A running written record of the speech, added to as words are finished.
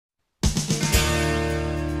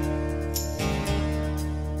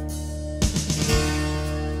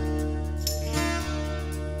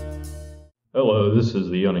Hello, this is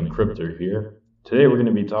the Unencryptor here. Today we're going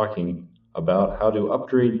to be talking about how to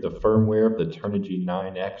upgrade the firmware of the Turnigy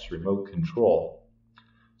 9X remote control.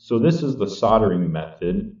 So this is the soldering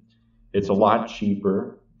method. It's a lot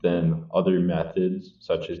cheaper than other methods,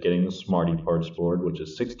 such as getting the Smarty Parts board, which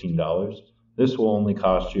is $16. This will only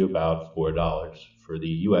cost you about $4 for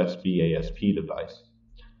the USBASP device.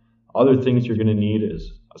 Other things you're going to need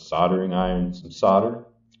is a soldering iron, some solder,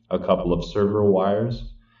 a couple of servo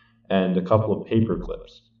wires, and a couple of paper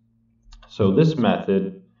clips. So this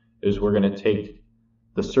method is we're going to take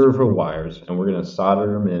the servo wires and we're going to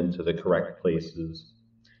solder them into the correct places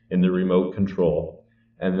in the remote control,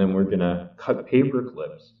 and then we're going to cut paper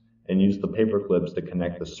clips and use the paper clips to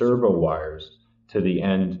connect the servo wires to the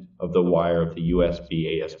end of the wire of the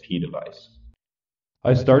USB ASP device.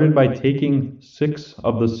 I started by taking 6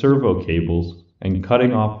 of the servo cables and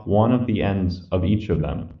cutting off one of the ends of each of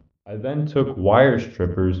them. I then took wire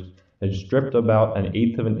strippers and stripped about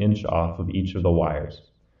 1/8 of an inch off of each of the wires.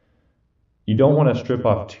 You don't want to strip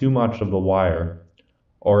off too much of the wire,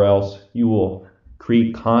 or else you will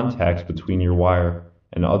create contacts between your wire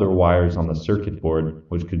and other wires on the circuit board,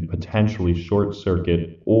 which could potentially short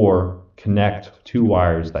circuit or connect two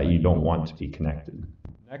wires that you don't want to be connected.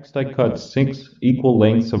 Next, I cut 6 equal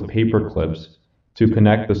lengths of paper clips to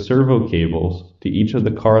connect the servo cables to each of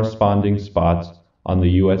the corresponding spots on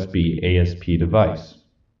the USB ASP device.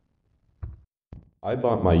 I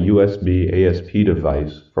bought my USB ASP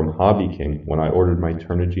device from Hobby King when I ordered my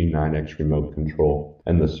Turnigy 9X remote control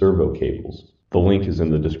and the servo cables. The link is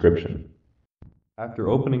in the description. After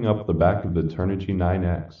opening up the back of the Turnigy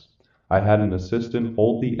 9X, I had an assistant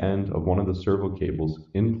hold the end of one of the servo cables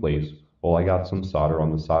in place while I got some solder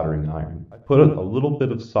on the soldering iron. I put a little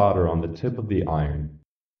bit of solder on the tip of the iron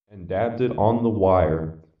and dabbed it on the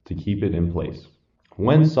wire to keep it in place.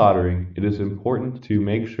 When soldering, it is important to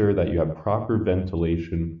make sure that you have proper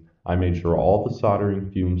ventilation. I made sure all the soldering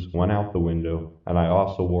fumes went out the window, and I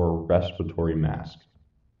also wore a respiratory mask.